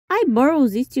I borrow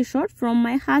this t-shirt from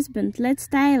my husband. Let's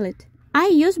style it. I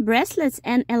use bracelets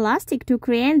and elastic to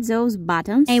create those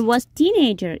buttons. I was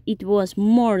teenager. It was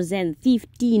more than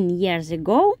 15 years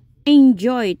ago. I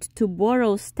enjoyed to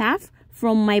borrow stuff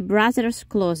from my brother's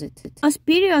closet. It was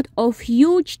period of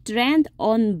huge trend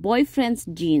on boyfriend's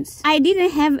jeans. I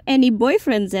didn't have any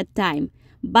boyfriend that time,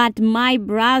 but my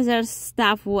brother's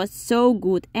stuff was so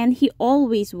good and he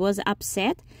always was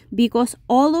upset because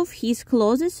all of his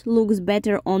clothes looks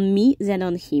better on me than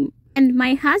on him. And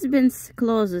my husband's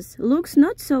clothes looks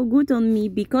not so good on me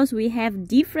because we have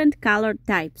different color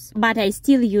types. But I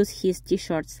still use his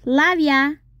t-shirts. Love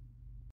ya!